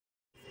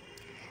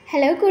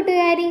Hello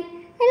കൂട്ടുകാരി,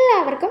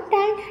 എല്ലാവർക്കും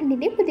talent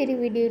ഹണ്ടിൻ്റെ പുതിയൊരു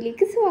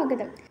വീഡിയോയിലേക്ക്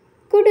സ്വാഗതം.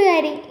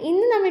 കൂട്ടുകാരി,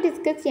 ഇന്ന് നമ്മൾ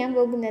ഡിസ്കസ് ചെയ്യാൻ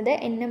പോകുന്നത്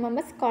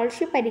Nmms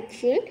സ്കോളർഷിപ്പ്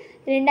പരീക്ഷയിൽ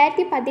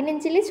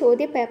 2015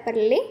 ചോദ്യ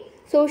പേപ്പറിലെ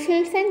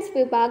സോഷ്യൽ സയൻസ്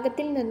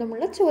വിഭാഗത്തിൽ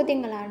നിന്നുമുള്ള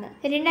ചോദ്യങ്ങളാണ്.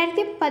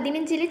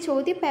 2015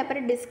 ചോദ്യ പേപ്പർ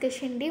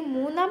ഡിസ്കഷൻ്റെ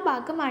 3ാം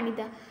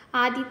ഭാഗമാണിത്.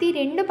 ആദ്യത്തെ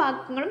 2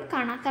 ഭാഗങ്ങളും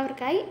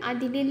കാണാത്തവർക്കായി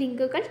അതിൻ്റെ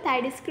ലിങ്കുകൾ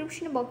താഴെ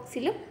ഡിസ്ക്രിപ്ഷൻ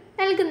ബോക്സിലും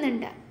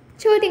നൽകുന്നുണ്ട്.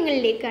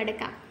 ചോദ്യങ്ങളിലേക്ക്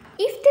കടക്കാം.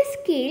 If the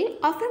scale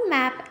of a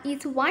map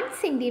is 1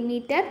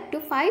 centimeter to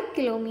 5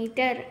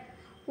 kilometer,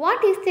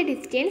 what is the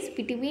distance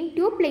between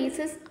two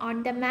places on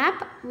the map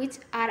which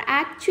are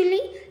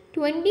actually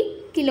 20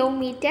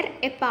 kilometer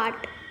apart?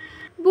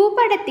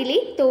 ഭൂപടത്തിലെ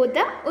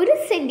തോത് 1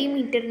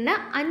 സെൻറ്റിമീറ്ററിന്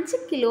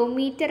 5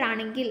 കിലോമീറ്റർ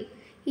ആണെങ്കിൽ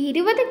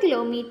 20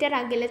 കിലോമീറ്റർ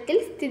അകലത്തിൽ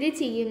സ്ഥിതി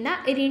ചെയ്യുന്ന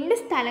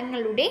 2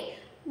 സ്ഥലങ്ങളുടെ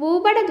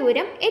ഭൂപട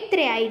ദൂരം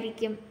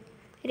എത്രയായിരിക്കും?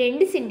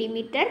 2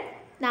 സെൻറ്റിമീറ്റർ,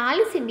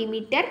 4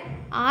 സെൻറ്റിമീറ്റർ,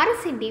 6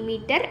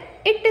 സെൻറ്റിമീറ്റർ,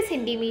 8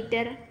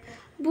 സെൻറ്റിമീറ്റർ.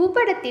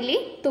 ഭൂപടത്തിലെ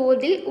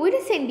തോതിൽ 1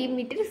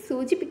 centimetre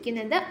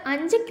സൂചിപ്പിക്കുന്നത്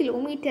 5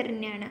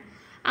 കിലോമീറ്ററിനാണ്.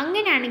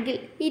 അങ്ങനെയാണെങ്കിൽ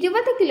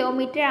 20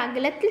 കിലോമീറ്റർ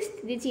അകലത്തിൽ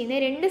സ്ഥിതി ചെയ്യുന്ന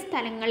 2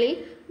 സ്ഥലങ്ങളിൽ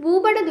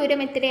ഭൂപട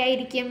ദൂരം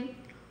എത്രയായിരിക്കും?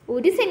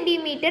 1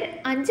 സെൻറ്റിമീറ്റർ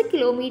 5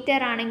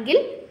 കിലോമീറ്റർ ആണെങ്കിൽ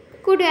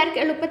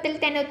കൂട്ടുകാർക്ക് എളുപ്പത്തിൽ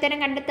തന്നെ ഉത്തരം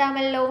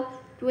കണ്ടെത്താമല്ലോ.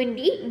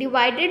 20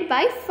 ഡിവൈഡഡ്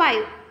ബൈ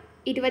 5,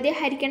 20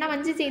 ഹരിക്കണം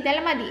 5 ചെയ്താൽ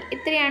മതി.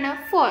 എത്രയാണ്?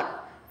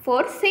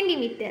 4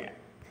 centimetre.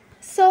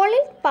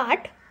 Solid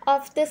part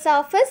of the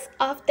surface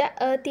of the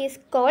earth is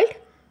called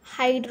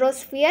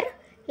hydrosphere,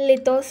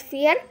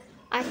 lithosphere,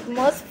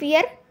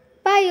 atmosphere,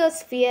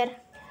 biosphere.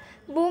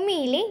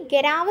 ഭൂമിയിലെ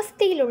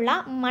ഖരാവസ്ഥയിലുള്ള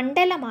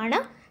മണ്ഡലമാണ്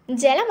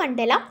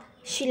ജലമണ്ഡലം,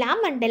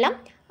 ശിലാമണ്ഡലം,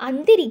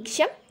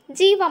 അന്തരീക്ഷം,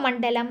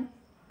 ജീവമണ്ഡലം.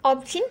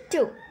 Option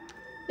 2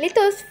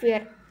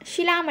 lithosphere,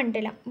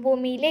 ശിലാമണ്ഡലം.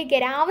 ഭൂമിയിലെ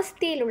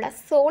ഖരാവസ്ഥയിലുള്ള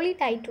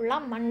സോളിഡ് ആയിട്ടുള്ള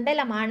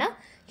മണ്ഡലമാണ്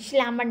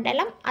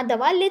ശിലാമണ്ഡലം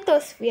അഥവാ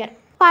ലിത്തോസ്ഫിയർ.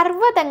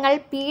 പർവ്വതങ്ങൾ,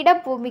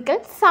 പീഠഭൂമികൾ,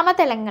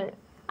 സമതലങ്ങൾ,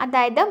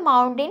 അതായത്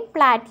മൗണ്ടൻ,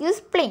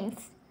 പ്ലാറ്റ്യൂസ്,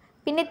 പ്ലെയിൻസ്.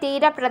 പിന്നെ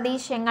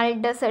തീരപ്രദേശങ്ങൾ,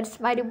 ഡെസേർട്സ്,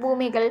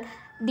 മരുഭൂമികൾ,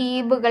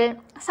 ദ്വീപുകൾ,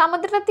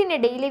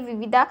 സമുദ്രത്തിനിടയിലെ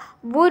വിവിധ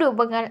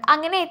ഭൂരൂപങ്ങൾ.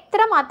 അങ്ങനെ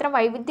എത്രമാത്രം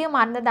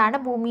വൈവിധ്യമാർന്നതാണ്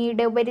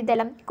ഭൂമിയുടെ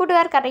ഉപരിതലം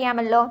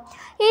കൂട്ടുകാർക്കറിയാമല്ലോ.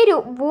 ഈ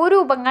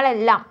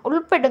ഭൂരൂപങ്ങളെല്ലാം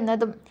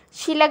ഉൾപ്പെടുന്നതും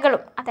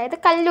ശിലകളും, അതായത്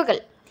കല്ലുകൾ,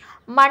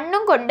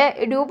 മണ്ണും കൊണ്ട്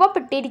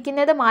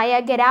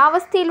രൂപപ്പെട്ടിരിക്കുന്നതുമായ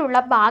ഖരാവസ്ഥയിലുള്ള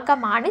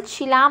ഭാഗമാണ്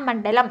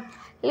ശിലാമണ്ഡലം,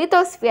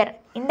 ലിത്തോസ്ഫിയർ.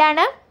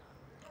 എന്താണ്?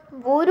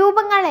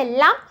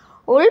 ഭൂരൂപങ്ങളെല്ലാം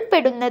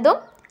ഉൾപ്പെടുന്നതും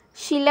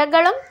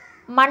ശിലകളും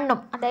മണ്ണും,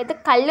 അതായത്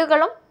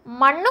കല്ലുകളും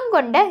മണ്ണും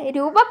കൊണ്ട്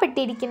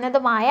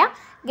രൂപപ്പെട്ടിരിക്കുന്നതുമായ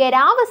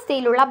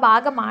ഖരാവസ്ഥയിലുള്ള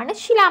ഭാഗമാണ്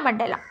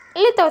ശിലാമണ്ഡലം,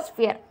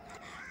 ലിത്തോസ്ഫിയർ.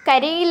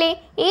 കരയിലെ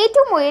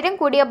ഏറ്റവും ഉയരം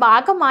കൂടിയ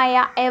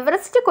ഭാഗമായ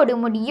എവറസ്റ്റ്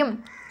കൊടുമുടിയും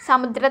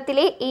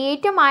സമുദ്രത്തിലെ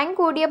ഏറ്റവും ആഴം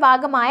കൂടിയ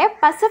ഭാഗമായ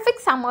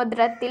പസഫിക്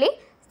സമുദ്രത്തിലെ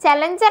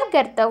ചലഞ്ചർ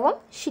ഗർത്തവും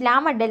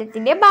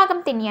ശിലാമണ്ഡലത്തിൻ്റെ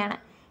ഭാഗം തന്നെയാണ്.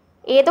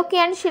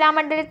 ഏതൊക്കെയാണ്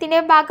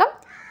ശിലാമണ്ഡലത്തിൻ്റെ ഭാഗം?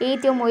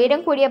 ഏറ്റവും ഉയരം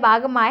കൂടിയ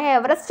ഭാഗമായ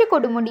എവറസ്റ്റ്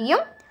കൊടുമുടിയും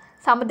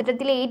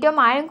സമുദ്രത്തിലെ ഏറ്റവും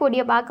ആഴം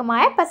കൂടിയ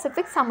ഭാഗമായ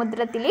പസഫിക്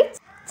സമുദ്രത്തിലെ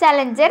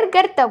ചലഞ്ചർ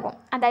ഗർത്തവും,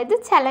 അതായത്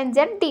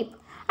ചലഞ്ചർ ഡീപ്പ്.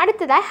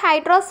 അടുത്തതായി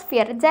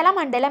ഹൈഡ്രോസ്ഫിയർ,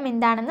 ജലമണ്ഡലം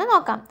എന്താണെന്ന്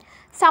നോക്കാം.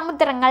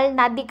 സമുദ്രങ്ങൾ,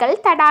 നദികൾ,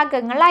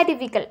 തടാകങ്ങൾ,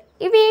 അരുവികൾ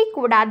ഇവയെ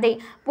കൂടാതെ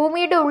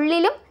ഭൂമിയുടെ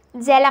ഉള്ളിലും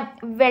ജലം,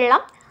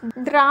 വെള്ളം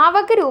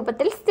ദ്രാവക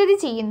രൂപത്തിൽ സ്ഥിതി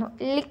ചെയ്യുന്നു,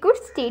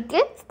 ലിക്വിഡ്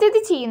സ്റ്റേറ്റിൽ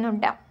സ്ഥിതി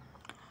ചെയ്യുന്നുണ്ട്.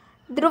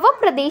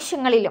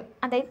 ധ്രുവപ്രദേശങ്ങളിലും,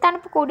 അതായത്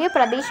തണുപ്പ് കൂടിയ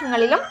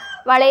പ്രദേശങ്ങളിലും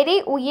വളരെ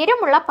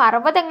ഉയരമുള്ള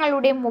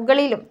പർവ്വതങ്ങളുടെ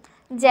മുകളിലും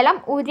ജലം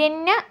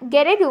ഉരഞ്ഞ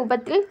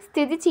ഖരരൂപത്തിൽ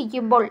സ്ഥിതി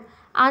ചെയ്യുമ്പോൾ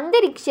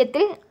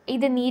അന്തരീക്ഷത്തിൽ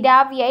ഇത്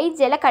നീരാവിയായി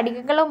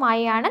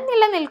ജലകണികകളുമായാണ്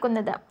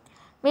നിലനിൽക്കുന്നത്.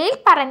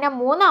 മേൽപ്പറഞ്ഞ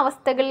 3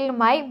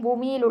 അവസ്ഥകളിലുമായി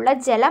ഭൂമിയിലുള്ള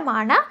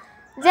ജലമാണ്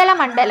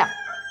ജലമണ്ഡലം,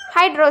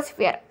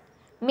 ഹൈഡ്രോസ്ഫിയർ.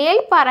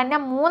 മേൽപ്പറഞ്ഞ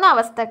 3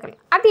 അവസ്ഥകൾ,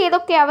 അത്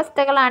ഏതൊക്കെ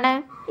അവസ്ഥകളാണ്?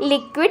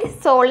 Liquid,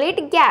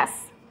 solid, gas.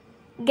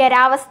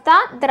 ഖരാവസ്ഥ,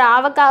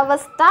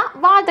 ദ്രാവകാവസ്ഥ,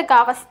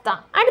 വാതകാവസ്ഥ.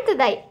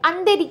 അടുത്തതായി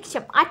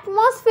അന്തരീക്ഷം,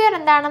 അറ്റ്മോസ്ഫിയർ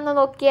എന്താണെന്ന്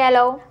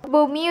നോക്കിയാലോ.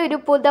 ഭൂമിയെ ഒരു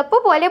പുതപ്പ്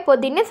പോലെ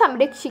പൊതിഞ്ഞ്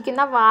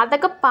സംരക്ഷിക്കുന്ന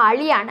വാതക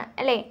പാളിയാണ്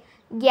അല്ലേ.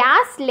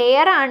 ഗ്യാസ്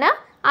ലെയറാണ്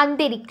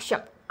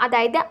അന്തരീക്ഷം,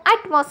 അതായത്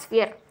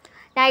അറ്റ്മോസ്ഫിയർ.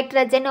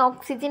 നൈട്രജൻ,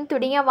 ഓക്സിജൻ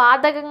തുടങ്ങിയ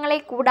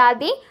വാതകങ്ങളെ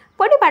കൂടാതെ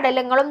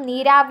പൊടിപടലങ്ങളും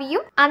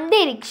നീരാവിയും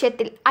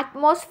അന്തരീക്ഷത്തിൽ,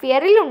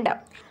 അറ്റ്മോസ്ഫിയറിലുണ്ട്.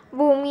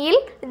 ഭൂമിയിൽ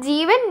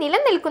ജീവൻ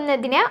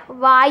നിലനിൽക്കുന്നതിന്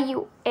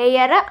വായു,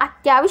 എയർ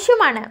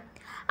അത്യാവശ്യമാണ്.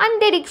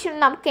 അന്തരീക്ഷം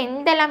നമുക്ക്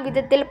എന്തെല്ലാം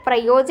വിധത്തിൽ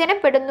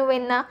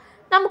പ്രയോജനപ്പെടുന്നുവെന്ന്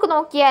നമുക്ക്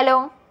നോക്കിയാലോ.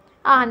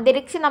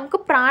 അന്തരീക്ഷം നമുക്ക്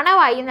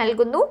പ്രാണവായു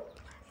നൽകുന്നു.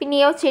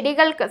 പിന്നെയോ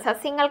ചെടികൾക്ക്,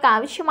 സസ്യങ്ങൾക്ക്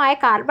ആവശ്യമായ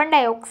കാർബൺ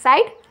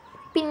ഡയോക്സൈഡ്.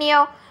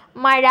 പിന്നെയോ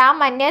മഴ,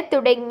 മഞ്ഞ്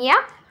തുടങ്ങിയ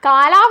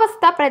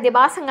കാലാവസ്ഥാ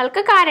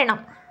പ്രതിഭാസങ്ങൾക്ക്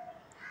കാരണം.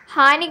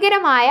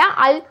 ഹാനികരമായ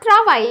അൾട്രാ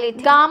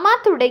വയലറ്റ്, ഗാമ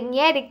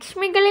തുടങ്ങിയ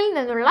രശ്മികളിൽ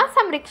നിന്നുള്ള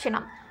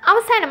സംരക്ഷണം.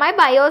 അവസാനമായി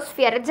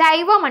ബയോസ്ഫിയർ,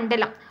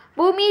 ജൈവമണ്ഡലം.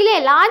 ഭൂമിയിലെ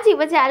എല്ലാ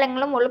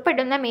ജീവജാലങ്ങളും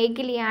ഉൾപ്പെടുന്ന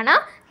മേഖലയാണ്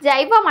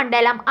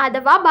ജൈവമണ്ഡലം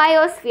അഥവാ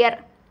ബയോസ്ഫിയർ.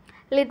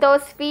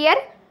 Lithosphere,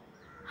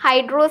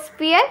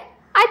 hydrosphere,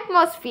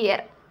 atmosphere.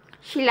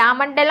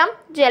 ശിലാമണ്ഡലം,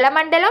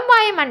 ജലമണ്ഡലം,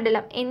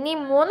 വായുമണ്ഡലം എന്നീ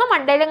 3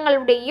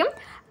 മണ്ഡലങ്ങളുടെയും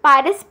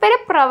പരസ്പര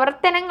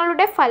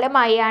പ്രവർത്തനങ്ങളുടെ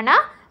ഫലമായാണ്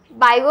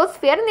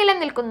ബയോസ്ഫിയർ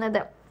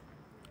നിലനിൽക്കുന്നത്.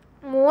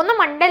 മൂന്ന്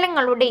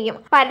മണ്ഡലങ്ങളുടെയും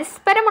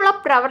പരസ്പരമുള്ള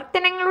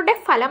പ്രവർത്തനങ്ങളുടെ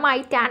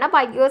ഫലമായിട്ടാണ്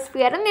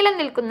ബയോസ്ഫിയർ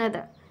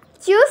നിലനിൽക്കുന്നത്.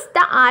 Choose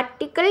the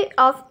article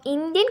of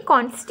Indian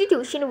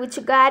Constitution which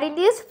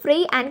guarantees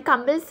free and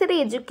compulsory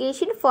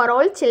education for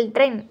all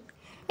children.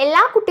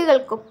 എല്ലാ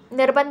കുട്ടികൾക്കും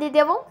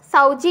നിർബന്ധിതവും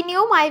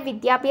സൗജന്യവുമായ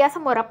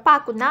വിദ്യാഭ്യാസം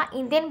ഉറപ്പാക്കുന്ന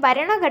ഇന്ത്യൻ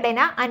ഭരണഘടന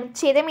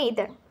അനുച്ഛേദം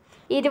ഏത്?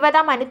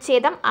 20-ാം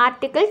അനുച്ഛേദം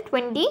ആർട്ടിക്കിൾ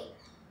 20,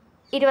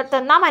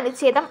 21-ാം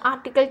അനുച്ഛേദം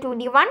ആർട്ടിക്കിൾ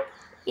 21,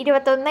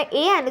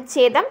 21A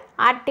അനുച്ഛേദം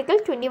ആർട്ടിക്കിൾ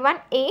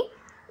 21A,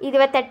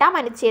 28-ാം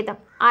അനുച്ഛേദം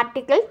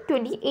ആർട്ടിക്കിൾ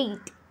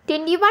 28.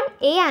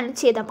 21A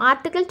അനുച്ഛേദം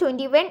ആർട്ടിക്കിൾ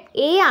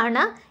 21A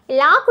ആണ്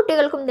എല്ലാ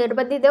കുട്ടികൾക്കും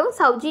നിർബന്ധിതവും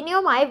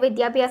സൗജന്യവുമായ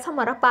വിദ്യാഭ്യാസം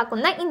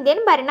ഉറപ്പാക്കുന്ന ഇന്ത്യൻ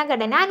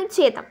ഭരണഘടന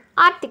അനുച്ഛേദം.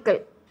 Article: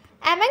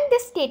 Among the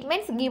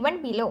statements given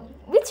below,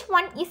 which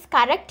one is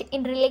correct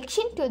in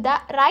relation to the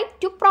right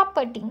to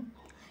property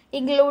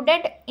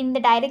included in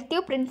the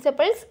directive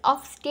principles of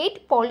state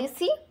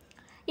policy?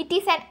 It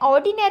is an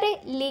ordinary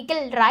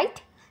legal right.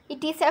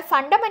 It is a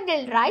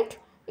fundamental right.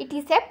 It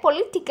is a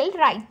political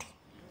right.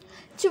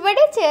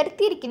 ചുവടെ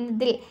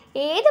ചേർത്തിരിക്കുന്നതിൽ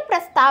ഏത്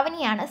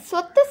പ്രസ്താവനയാണ്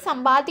സ്വത്ത്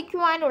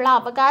സമ്പാദിക്കുവാനുള്ള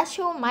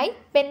അവകാശവുമായി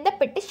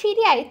ബന്ധപ്പെട്ട്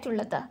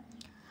ശരിയായിട്ടുള്ളത്?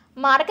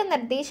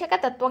 മാർഗനിർദ്ദേശക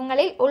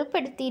തത്വങ്ങളിൽ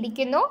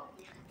ഉൾപ്പെടുത്തിയിരിക്കുന്നു.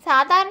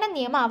 സാധാരണ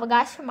നിയമ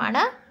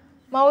അവകാശമാണ്,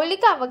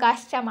 മൗലിക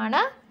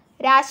അവകാശമാണ്,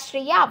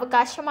 രാഷ്ട്രീയ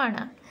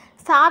അവകാശമാണ്.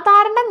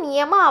 സാധാരണ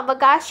നിയമ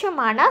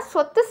അവകാശമാണ്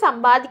സ്വത്ത്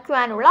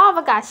സമ്പാദിക്കുവാനുള്ള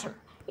അവകാശം.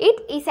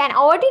 It is an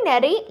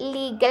ordinary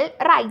legal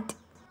right.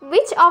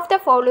 Which of the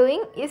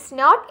following is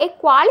not a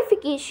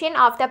qualification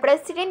of the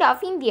President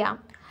of India?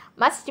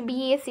 Must be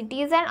a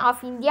citizen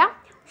of India,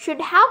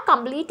 should have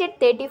completed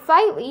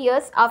 35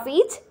 years of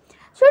age,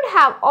 should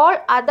have all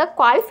other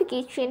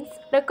qualifications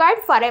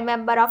required for a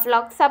member of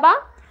Lok Sabha,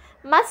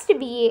 must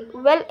be a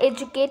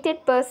well-educated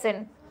person.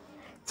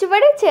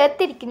 ചുവടെ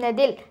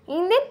ചേർത്തിരിക്കുന്നതിൽ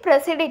Indian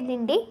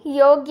പ്രസിഡന്റിൻ്റെ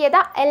യോഗ്യത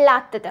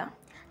അല്ലാത്തത്: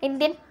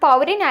 Indian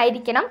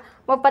പൗരനായിരിക്കണം,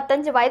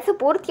 35 വയസ്സ്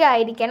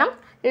പൂർത്തിയായിരിക്കണം,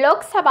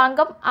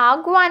 ലോക്സഭാംഗം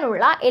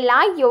ആകുവാനുള്ള എല്ലാ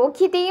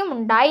യോഗ്യതയും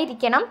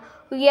ഉണ്ടായിരിക്കണം,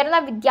 ഉയർന്ന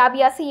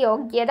വിദ്യാഭ്യാസ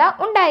യോഗ്യത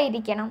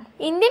ഉണ്ടായിരിക്കണം.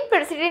 ഇന്ത്യൻ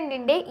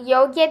പ്രസിഡന്റിൻ്റെ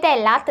യോഗ്യത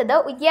അല്ലാത്തത്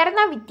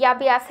ഉയർന്ന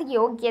വിദ്യാഭ്യാസ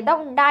യോഗ്യത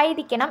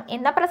ഉണ്ടായിരിക്കണം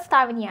എന്ന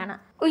പ്രസ്താവനയാണ്.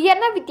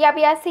 ഉയർന്ന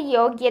വിദ്യാഭ്യാസ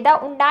യോഗ്യത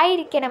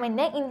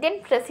ഉണ്ടായിരിക്കണമെന്ന് ഇന്ത്യൻ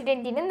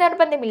പ്രസിഡന്റിന്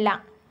നിർബന്ധമില്ല.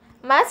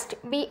 Must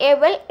be A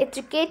well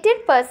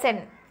educated person.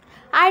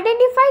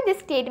 Identify the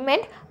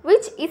statement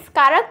which is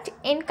correct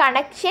in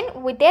connection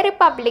with a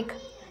republic.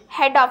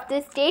 Head of the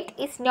state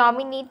is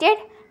nominated.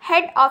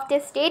 Head of the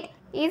state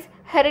is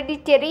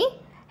hereditary.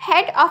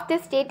 Head of the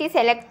state is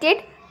elected.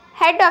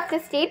 Head of the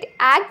state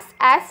acts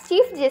as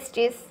chief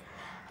justice.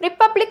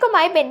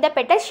 റിപ്പബ്ലിക്കുമായി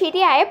ബന്ധപ്പെട്ട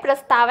ശരിയായ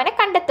പ്രസ്താവന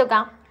കണ്ടെത്തുക.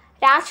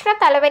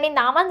 രാഷ്ട്രത്തലവനെ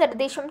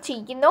നാമനിർദ്ദേശം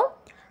ചെയ്യുന്നു.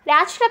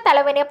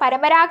 രാഷ്ട്രത്തലവനെ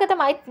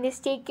പരമ്പരാഗതമായി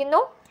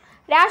നിശ്ചയിക്കുന്നു.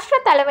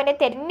 രാഷ്ട്രത്തലവനെ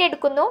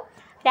തിരഞ്ഞെടുക്കുന്നു.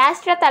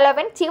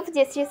 രാഷ്ട്രത്തലവൻ chief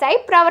ജസ്റ്റിസായി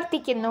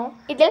പ്രവർത്തിക്കുന്നു.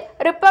 ഇതിൽ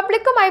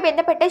റിപ്പബ്ലിക്കുമായി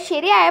ബന്ധപ്പെട്ട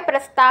ശരിയായ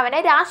പ്രസ്താവന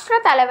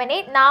രാഷ്ട്രത്തലവനെ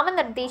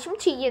നാമനിർദ്ദേശം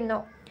ചെയ്യുന്നു.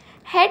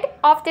 Head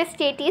of the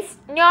state is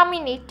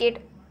nominated.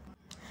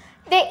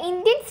 The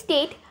Indian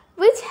state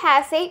which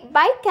has a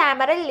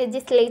bicameral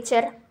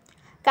legislature: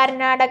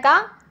 Karnataka,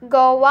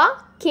 Goa,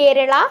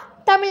 Kerala,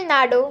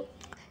 Tamil Nadu.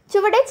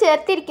 ചുവടെ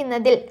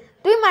ചേർത്തിരിക്കുന്നതിൽ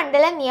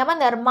ദ്വിമണ്ഡല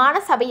നിയമനിർമ്മാണ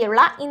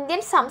സഭയുള്ള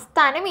ഇന്ത്യൻ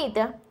സംസ്ഥാനം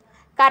ഏത്?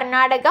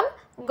 കർണാടകം,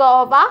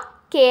 ഗോവ,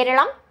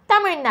 കേരളം,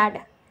 തമിഴ്നാട്.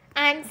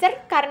 ആൻസർ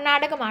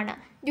കർണാടകമാണ്.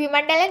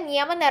 ദ്വിമണ്ഡല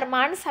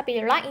നിയമനിർമ്മാണ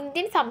സഭയുള്ള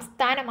ഇന്ത്യൻ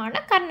സംസ്ഥാനമാണ്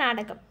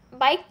കർണാടകം.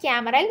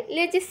 Bicameral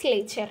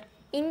legislature.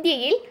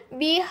 ഇന്ത്യയിൽ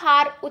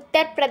ബീഹാർ,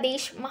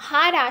 ഉത്തർപ്രദേശ്,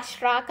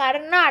 മഹാരാഷ്ട്ര,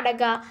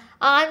 കർണാടക,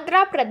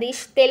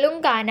 ആന്ധ്രാപ്രദേശ്,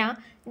 തെലുങ്കാന,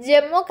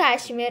 ജമ്മു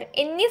കാശ്മീർ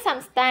എന്നീ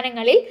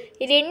സംസ്ഥാനങ്ങളിൽ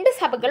 2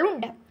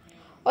 സഭകളുണ്ട്.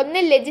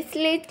 ഒന്ന്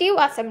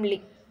ലെജിസ്ലേറ്റീവ് അസംബ്ലി,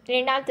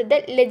 രണ്ടാമത്തേത്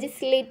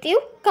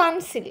ലെജിസ്ലേറ്റീവ്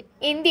കൗൺസിൽ.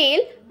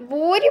 ഇന്ത്യയിൽ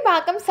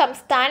ഭൂരിഭാഗം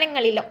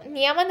സംസ്ഥാനങ്ങളിലും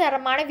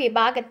നിയമനിർമ്മാണ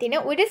വിഭാഗത്തിന്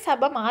ഒരു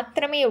സഭ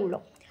മാത്രമേ ഉള്ളൂ.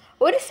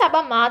 ഒരു സഭ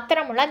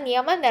മാത്രമുള്ള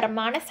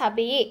നിയമനിർമ്മാണ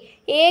സഭയെ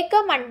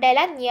ഏകമണ്ഡല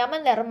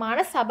നിയമനിർമ്മാണ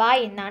സഭ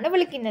എന്നാണ്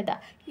വിളിക്കുന്നത്.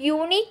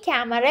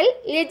 യൂണിക്യാമറൽ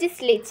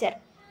ലെജിസ്ലേച്ചർ.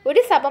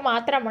 ഒരു സഭ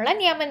മാത്രമുള്ള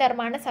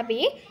നിയമനിർമ്മാണ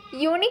സഭയെ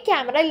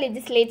യൂണിക്യാമറൽ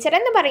ലെജിസ്ലേച്ചർ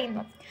എന്ന്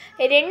പറയുന്നു.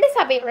 2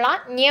 സഭയുള്ള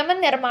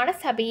നിയമനിർമ്മാണ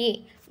സഭയെ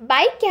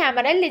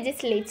ബൈക്യാമറൽ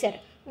ലെജിസ്ലേച്ചർ,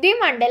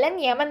 ദ്വിമണ്ഡല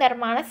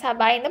നിയമനിർമ്മാണ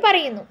സഭ എന്ന്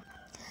പറയുന്നു.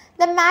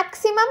 The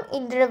maximum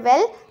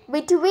interval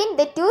between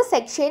the 2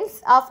 sections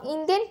of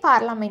Indian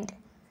Parliament: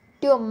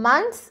 2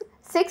 months,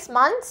 6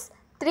 months,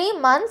 3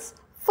 months,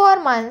 4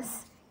 months.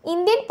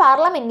 Indian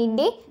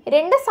പാർലമെൻറ്റിൻ്റെ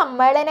 2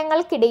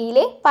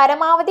 സമ്മേളനങ്ങൾക്കിടയിലെ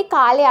പരമാവധി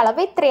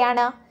കാലയളവ്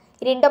എത്രയാണ്?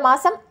 2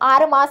 മാസം,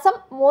 6 മാസം,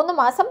 3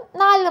 മാസം,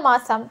 4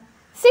 മാസം.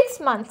 6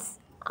 months,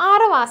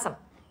 6 മാസം.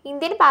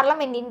 ഇന്ത്യൻ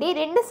പാർലമെൻറ്റിൻ്റെ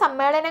 2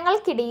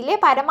 സമ്മേളനങ്ങൾക്കിടയിലെ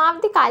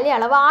പരമാവധി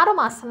കാലയളവ് 6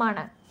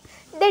 മാസമാണ്.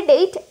 The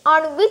date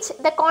on which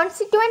the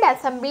Constituent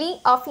Assembly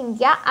of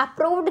India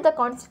approved the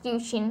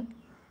Constitution: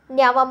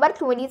 November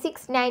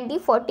 26,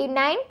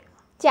 1949,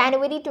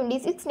 January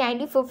 26,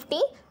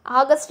 1950,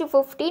 August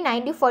 50,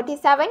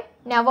 1947,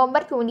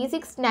 November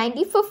 26,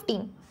 1915.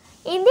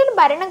 Indian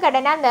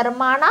ഭരണഘടനാ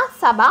നിർമ്മാണ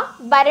സഭ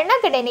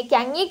ഭരണഘടനയ്ക്ക്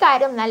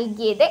അംഗീകാരം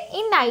നൽകിയത്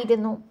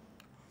എന്നായിരുന്നു?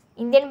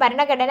 ഇന്ത്യൻ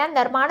ഭരണഘടനാ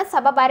നിർമ്മാണ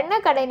സഭ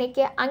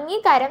ഭരണഘടനയ്ക്ക്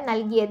അംഗീകാരം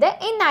നൽകിയത്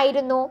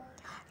എന്നായിരുന്നു?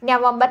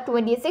 നവംബർ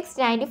 26,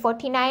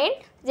 1949,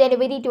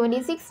 ജനുവരി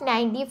 26,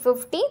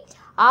 1950,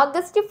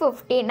 August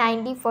 50,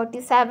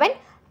 1947,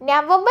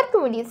 November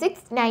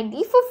 26,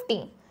 1950.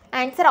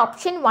 Answer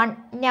option 1,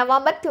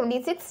 November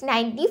 26,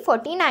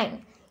 1949.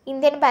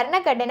 Indian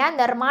ഭരണഘടനാ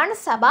നിർമ്മാണ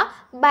സഭ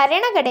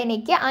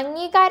ഭരണഘടനയ്ക്ക്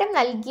അംഗീകാരം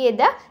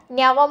നൽകിയത്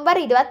November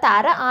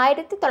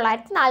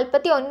 26,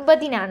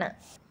 1949.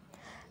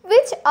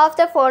 Which of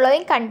the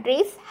following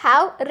countries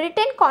have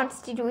written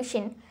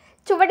constitution?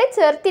 ചുവടെ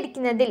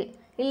ചേർത്തിരിക്കുന്നതിൽ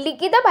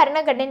ലിഖിത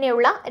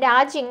ഭരണഘടനയുള്ള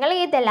രാജ്യങ്ങൾ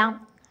ഏതെല്ലാം?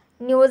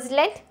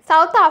 ന്യൂസിലൻഡ്,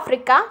 സൗത്ത്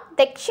ആഫ്രിക്ക,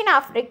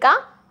 ദക്ഷിണാഫ്രിക്ക,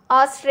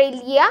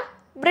 ഓസ്ട്രേലിയ,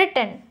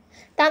 ബ്രിട്ടൻ.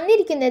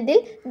 തന്നിരിക്കുന്നതിൽ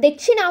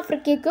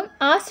ദക്ഷിണാഫ്രിക്കയ്ക്കും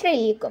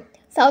ആസ്ട്രേലിയക്കും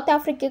സൗത്ത്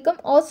ആഫ്രിക്കയ്ക്കും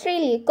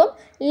ഓസ്ട്രേലിയയ്ക്കും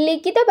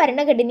ലിഖിത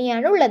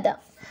ഭരണഘടനയാണുള്ളത്,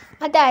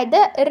 അതായത്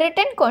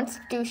റിട്ടൺ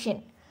കോൺസ്റ്റിറ്റ്യൂഷൻ.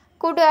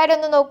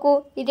 കൂട്ടുകാരൊന്ന് നോക്കൂ,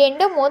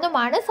 2,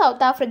 3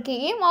 സൗത്ത്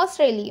ആഫ്രിക്കയും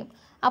ഓസ്ട്രേലിയയും.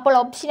 അപ്പോൾ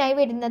ഓപ്ഷനായി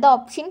വരുന്നത്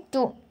ഓപ്ഷൻ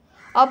 2.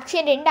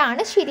 ഓപ്ഷൻ 2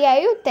 ആണ്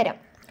ശരിയായ ഉത്തരം.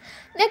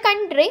 The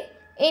country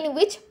in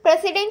which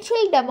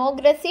presidential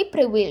democracy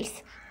prevails?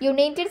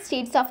 United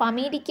States of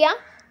America,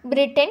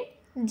 Britain,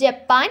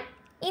 Japan,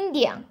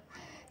 India.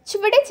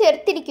 ചുവടെ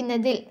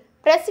ചേർത്തിരിക്കുന്നതിൽ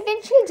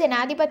പ്രസിഡൻഷ്യൽ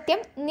ജനാധിപത്യം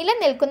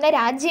നിലനിൽക്കുന്ന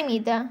രാജ്യം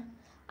ഏത്?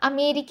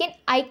 American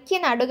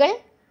ഐക്യനാടുകൾ,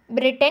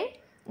 Britain,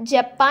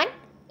 Japan,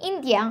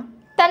 India.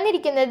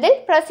 തന്നിരിക്കുന്നതിൽ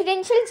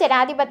presidential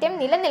ജനാധിപത്യം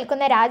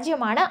നിലനിൽക്കുന്ന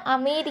രാജ്യമാണ്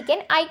American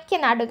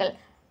ഐക്യനാടുകൾ,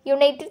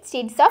 United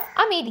States of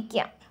America.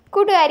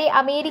 കൂട്ടുകാരി,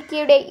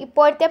 അമേരിക്കയുടെ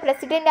ഇപ്പോഴത്തെ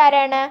പ്രസിഡന്റ്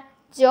ആരാണ്?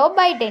 Joe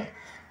Biden.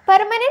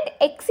 Permanent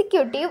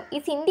executive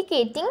is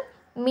indicating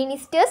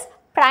ministers,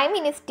 prime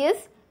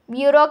ministers,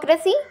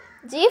 bureaucracy,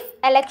 chief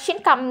election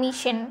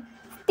commission.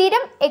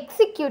 സ്ഥിരം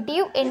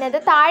എക്സിക്യൂട്ടീവ് എന്നത്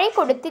താഴെ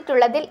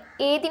കൊടുത്തിട്ടുള്ളതിൽ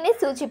ഏതിനെ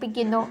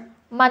സൂചിപ്പിക്കുന്നു?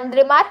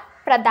 മന്ത്രിമാർ,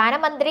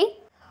 പ്രധാനമന്ത്രി,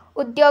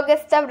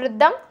 ഉദ്യോഗസ്ഥ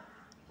വൃന്ദം,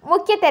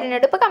 മുഖ്യ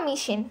തെരഞ്ഞെടുപ്പ്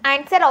കമ്മീഷൻ.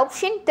 ആൻസർ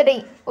ഓപ്ഷൻ 3,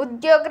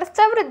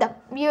 ഉദ്യോഗസ്ഥ വൃന്ദം,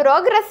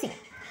 bureaucracy.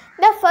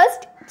 The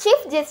first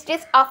chief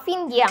justice of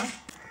India?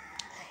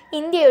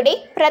 ഇന്ത്യയുടെ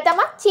പ്രഥമ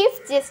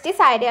ചീഫ്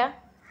ജസ്റ്റിസ് ആര്?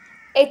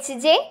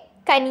 HJ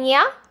കനിയ,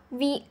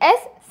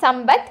 VS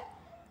സമ്പത്ത്,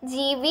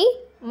 GV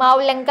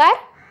Mavalankar,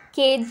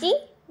 KG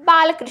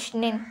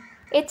Balakrishnan.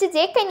 HJ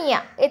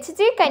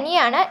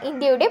കനിയാണ്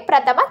ഇന്ത്യയുടെ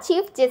പ്രഥമ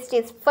chief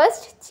justice,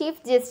 first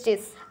chief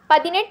justice.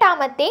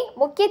 18ാമത്തെ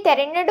മുഖ്യ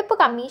തെരഞ്ഞെടുപ്പ്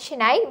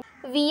കമ്മീഷനായി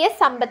VS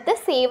സമ്പത്ത്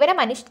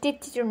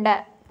സേവനമനുഷ്ഠിച്ചിട്ടുണ്ട്.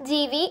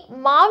 GV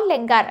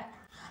മൗലങ്കാർ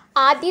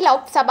ആദ്യ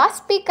ലോക്സഭാ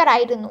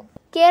സ്പീക്കറായിരുന്നു.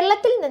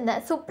 കേരളത്തിൽ നിന്ന്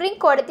സുപ്രീം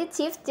കോടതി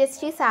ചീഫ്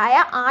ജസ്റ്റിസ് ആയ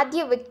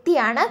ആദ്യ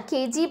വ്യക്തിയാണ്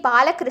KG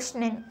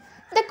Balakrishnan.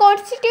 The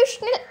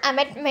constitutional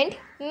amendment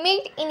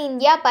made in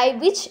India by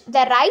which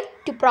the right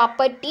to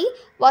property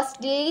was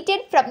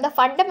deleted from the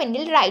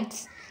fundamental rights.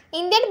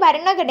 Indian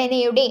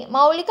ഭരണഘടനയുടെ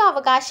മൗലിക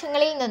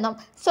അവകാശങ്ങളിൽ നിന്നും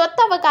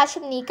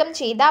സ്വത്തവകാശം നീക്കം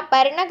ചെയ്ത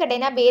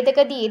ഭരണഘടനാ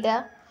ഭേദഗതി ഏത്?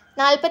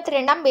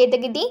 42ാം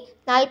ഭേദഗതി,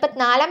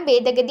 44ാം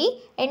ഭേദഗതി,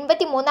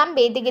 83ാം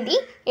ഭേദഗതി,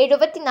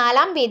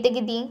 74ാം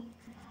ഭേദഗതി.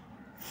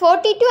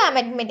 42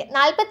 അമെൻഡ്മെൻറ്റ്,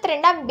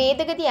 42ാം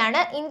ഭേദഗതിയാണ്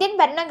ഇന്ത്യൻ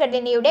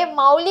ഭരണഘടനയുടെ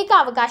മൗലിക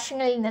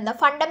അവകാശങ്ങളിൽ നിന്ന്,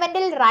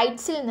 ഫണ്ടമെൻ്റൽ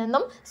റൈറ്റ്സിൽ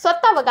നിന്നും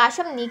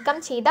സ്വത്തവകാശം നീക്കം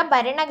ചെയ്ത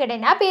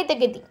ഭരണഘടനാ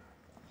ഭേദഗതി.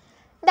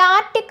 The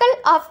article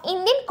of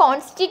Indian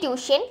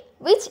constitution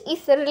which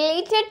is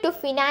related to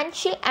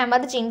financial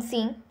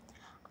emergency?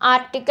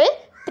 Article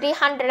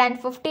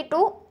 352,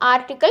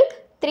 Article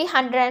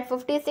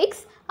 356,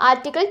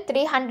 Article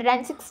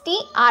 360,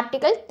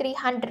 Article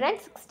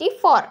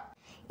 364.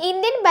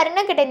 Indian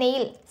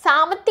ഭരണഘടനയിൽ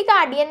സാമ്പത്തിക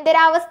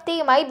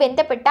അടിയന്തരാവസ്ഥയുമായി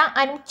ബന്ധപ്പെട്ട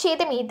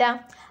അനുച്ഛേദം ഏത്?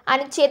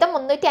 അനുച്ഛേദം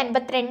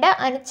 352,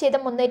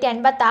 അനുച്ഛേദം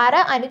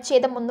 356,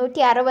 അനുച്ഛേദം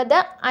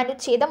 360,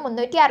 അനുച്ഛേദം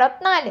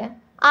 364.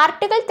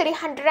 ആർട്ടിക്കിൾ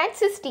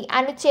 360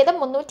 അനുച്ഛേദം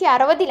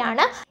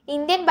 360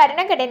 ഇന്ത്യൻ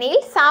ഭരണഘടനയിൽ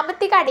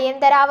സാമ്പത്തിക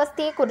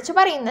അടിയന്തരാവസ്ഥയെക്കുറിച്ച്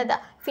പറയുന്നത്,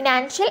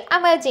 ഫിനാൻഷ്യൽ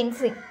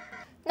എമർജൻസി.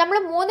 നമ്മൾ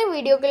 3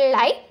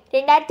 വീഡിയോകളിലായി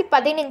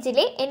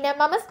 2015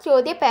 NMMS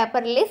ചോദ്യ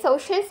പേപ്പറിലെ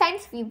സോഷ്യൽ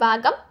സയൻസ്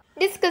വിഭാഗം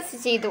ഡിസ്കസ്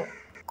ചെയ്തു.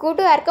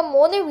 കൂട്ടുകാർക്ക്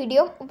 3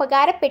 വീഡിയോ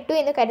ഉപകാരപ്പെട്ടു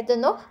എന്ന്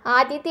കരുതുന്നു.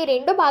 ആദ്യത്തെ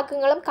 2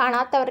 ഭാഗങ്ങളും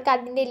കാണാത്തവർക്ക്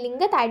അതിൻ്റെ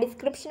ലിങ്ക് താഴെ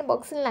ഡിസ്ക്രിപ്ഷൻ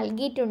ബോക്സിൽ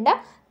നൽകിയിട്ടുണ്ട്,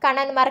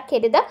 കാണാൻ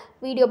മറക്കരുത്.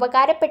 വീഡിയോ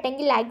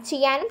ഉപകാരപ്പെട്ടെങ്കിൽ ലൈക്ക്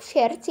ചെയ്യാനും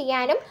ഷെയർ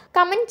ചെയ്യാനും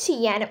കമൻറ്റ്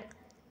ചെയ്യാനും.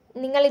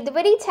 നിങ്ങൾ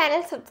ഇതുവരെ ഈ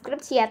ചാനൽ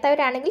സബ്സ്ക്രൈബ്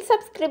ചെയ്യാത്തവരാണെങ്കിൽ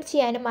സബ്സ്ക്രൈബ്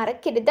ചെയ്യാനും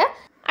മറക്കരുത്.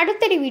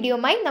 അടുത്തൊരു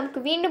വീഡിയോയുമായി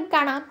നമുക്ക് വീണ്ടും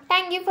കാണാം.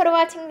 Thank you for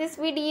watching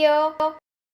this video.